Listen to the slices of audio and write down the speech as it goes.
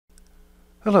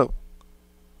Hello,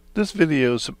 this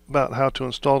video is about how to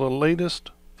install the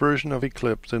latest version of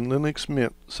Eclipse in Linux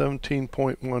Mint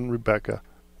 17.1 Rebecca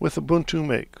with Ubuntu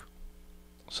Make.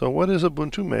 So what is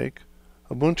Ubuntu Make?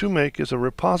 Ubuntu Make is a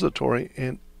repository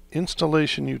and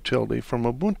installation utility from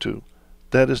Ubuntu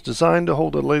that is designed to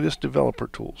hold the latest developer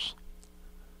tools.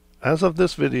 As of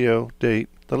this video date,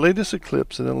 the latest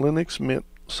Eclipse in the Linux Mint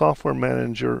software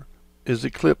manager is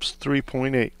Eclipse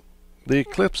 3.8. The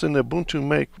Eclipse in the Ubuntu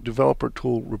Make developer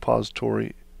tool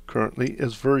repository currently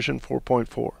is version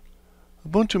 4.4.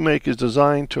 Ubuntu Make is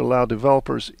designed to allow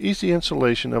developers easy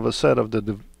installation of a set of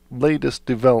the latest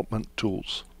development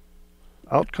tools.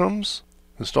 Outcomes: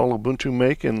 install Ubuntu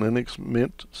Make in Linux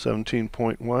Mint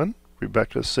 17.1,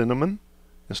 Rebecca Cinnamon,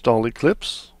 install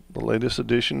Eclipse, the latest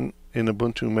edition in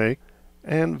Ubuntu Make,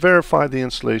 and verify the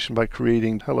installation by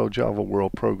creating Hello Java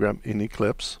World program in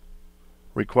Eclipse.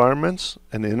 Requirements: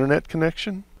 an internet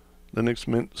connection, Linux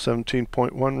Mint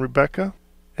 17.1 Rebecca,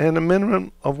 and a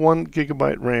minimum of 1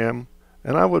 GB RAM,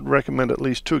 and I would recommend at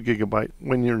least 2 GB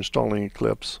when you're installing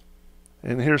Eclipse.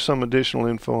 And here's some additional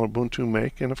info on Ubuntu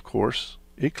Make and of course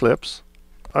Eclipse.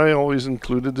 I always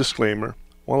include a disclaimer.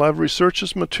 While I've researched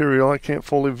this material, I can't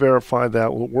fully verify that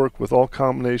it will work with all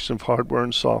combinations of hardware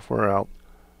and software out.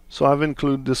 So I've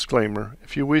included a disclaimer.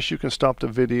 If you wish, you can stop the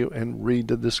video and read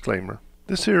the disclaimer.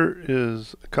 This here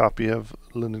is a copy of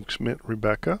Linux Mint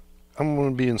Rebecca. I'm going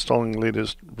to be installing the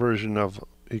latest version of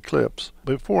Eclipse.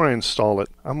 Before I install it,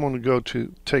 I'm going to go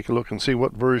to take a look and see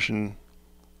what version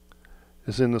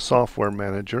is in the software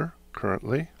manager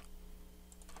currently.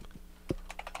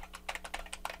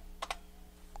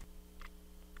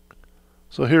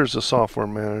 So here's the software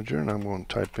manager, and I'm going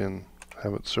to type in,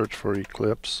 have it search for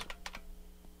Eclipse.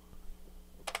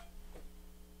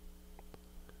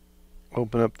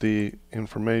 Open up the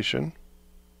information,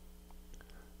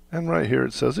 and right here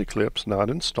it says Eclipse not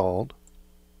installed.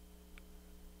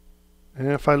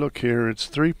 And if I look here, it's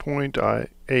 3.8.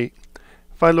 If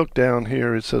I look down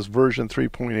here, it says version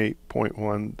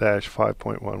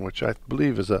 3.8.1-5.1, which I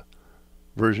believe is a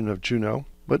version of Juno.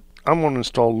 But I'm going to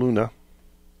install Luna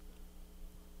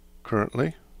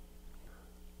currently.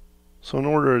 So in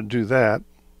order to do that,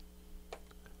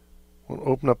 we'll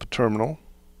open up a terminal.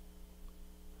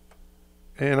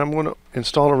 And I'm going to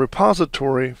install a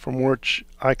repository from which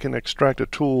I can extract a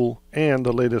tool and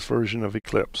the latest version of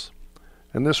Eclipse.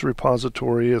 And this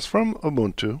repository is from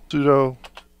Ubuntu. Sudo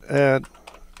add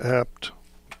apt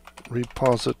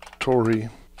repository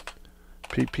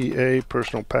ppa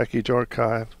personal package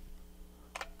archive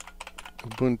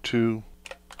Ubuntu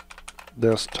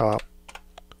desktop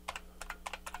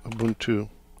Ubuntu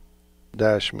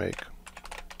 -make.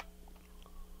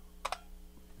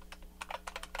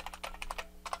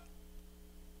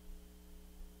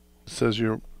 Says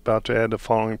you're about to add the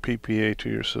following PPA to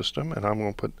your system, and I'm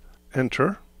going to put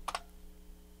enter.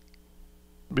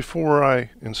 Before I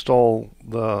install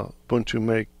the Ubuntu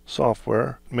Make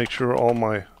software, make sure all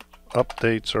my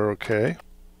updates are okay.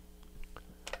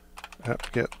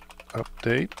 apt-get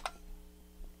update.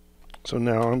 So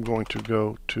now I'm going to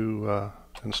go to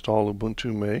install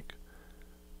Ubuntu Make.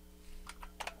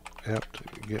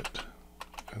 apt-get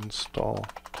install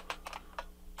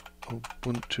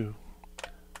Ubuntu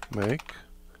Make,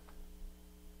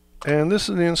 and this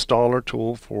is the installer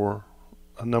tool for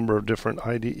a number of different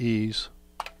IDEs.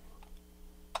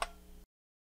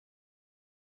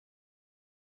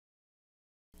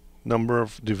 Number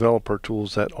of developer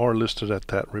tools that are listed at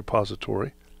that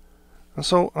repository. And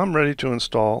so I'm ready to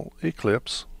install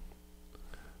Eclipse.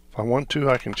 If I want to,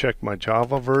 I can check my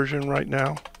Java version right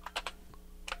now.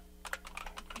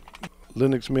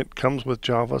 Linux Mint comes with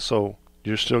Java, so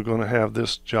you're still going to have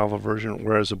this Java version,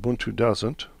 whereas Ubuntu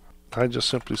doesn't. I just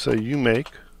simply say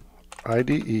umake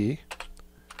IDE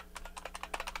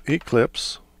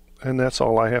Eclipse, and that's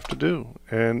all I have to do,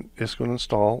 and it's going to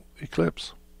install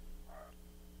Eclipse.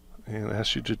 And it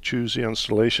asks you to choose the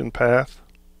installation path.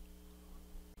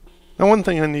 Now, one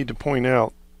thing I need to point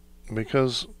out,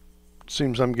 because it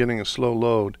seems I'm getting a slow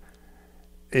load,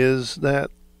 is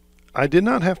that I did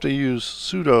not have to use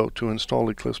sudo to install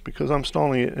Eclipse because I'm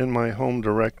installing it in my home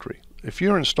directory. If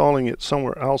you're installing it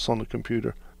somewhere else on the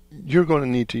computer, you're going to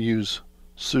need to use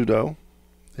sudo.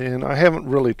 And I haven't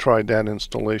really tried that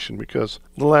installation because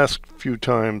the last few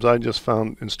times I just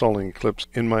found installing Eclipse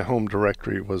in my home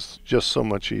directory was just so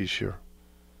much easier.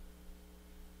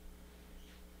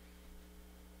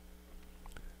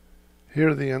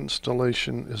 Here the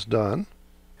installation is done.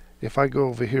 If I go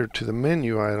over here to the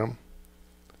menu item,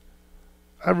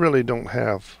 I really don't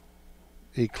have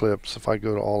Eclipse. If I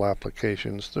go to all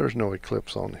applications, there's no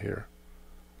Eclipse on here.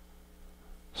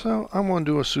 So I'm going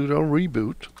to do a sudo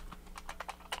reboot.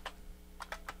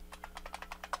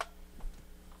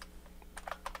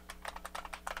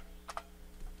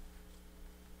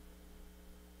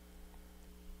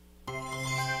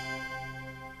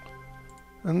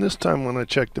 And this time when I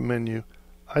check the menu,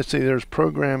 I see there's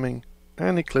Programming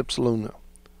and Eclipse Luna.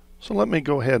 So let me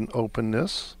go ahead and open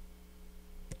this.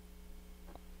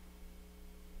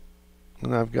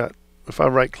 And I've got, if I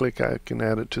right click, I can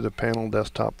add it to the panel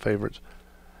desktop favorites.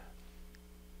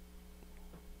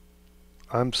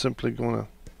 I'm simply going to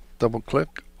double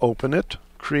click, open it,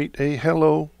 create a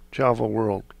Hello Java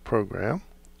World program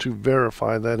to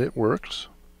verify that it works.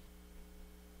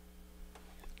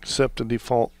 Accept the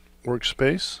default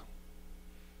workspace.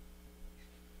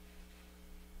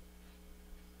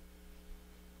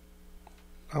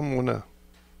 I'm going to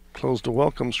close the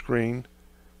welcome screen,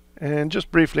 and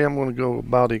just briefly I'm going to go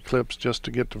about Eclipse just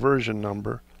to get the version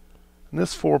number. And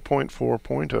this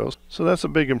 4.4.0, so that's a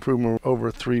big improvement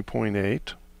over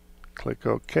 3.8. Click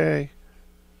OK.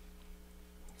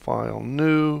 File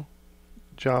New,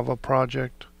 Java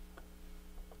Project.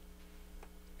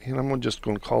 And I'm just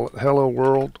going to call it Hello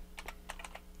World.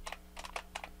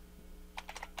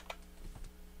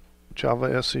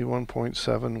 Java SE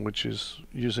 1.7, which is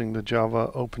using the Java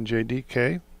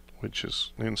OpenJDK, which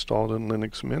is installed in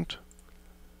Linux Mint.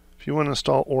 If you want to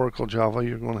install Oracle Java,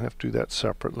 you're going to have to do that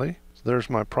separately. So there's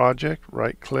my project.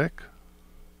 Right click,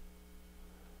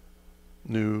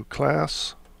 New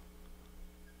Class.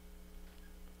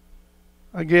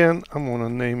 Again, I'm going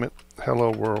to name it Hello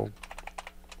World.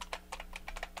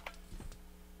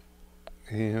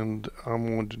 And I'm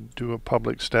going to do a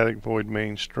public static void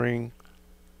main string.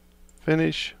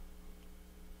 Finish.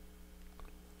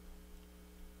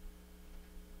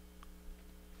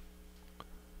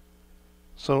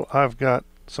 So I've got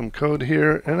some code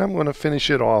here, and I'm going to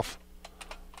finish it off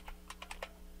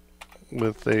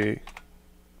with a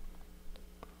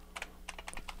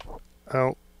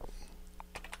out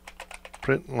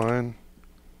print line.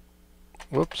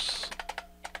 Whoops,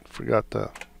 forgot the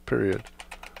period.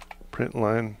 Print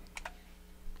line.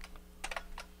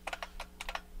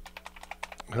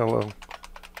 Hello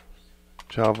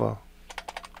Java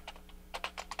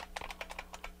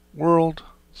World,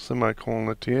 semicolon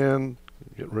at the end.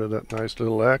 Get rid of that nice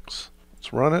little X.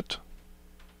 Let's run it.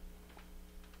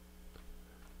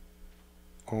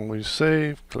 Always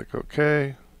save. Click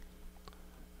OK.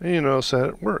 And you notice that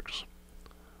it works.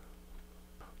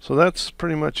 So that's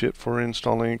pretty much it for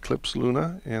installing Eclipse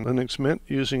Luna and Linux Mint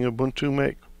using Ubuntu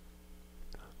Make.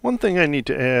 One thing I need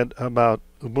to add about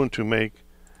Ubuntu Make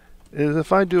is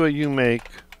if I do a umake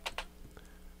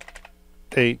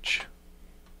H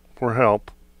for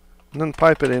help and then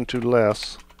pipe it into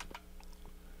less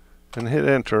and hit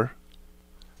enter,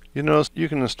 you notice you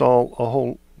can install a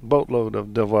whole boatload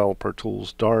of developer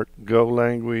tools: Dart, Go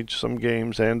language, some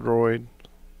games, Android,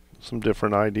 some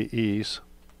different IDEs,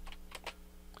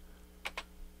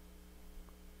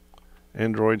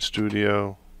 Android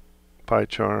Studio,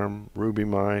 PyCharm,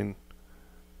 RubyMine,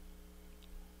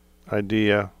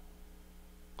 IDEA.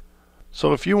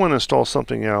 So if you want to install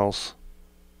something else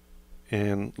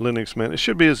in Linux Mint, it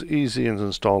should be as easy as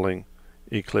installing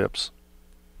Eclipse.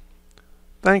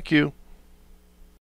 Thank you.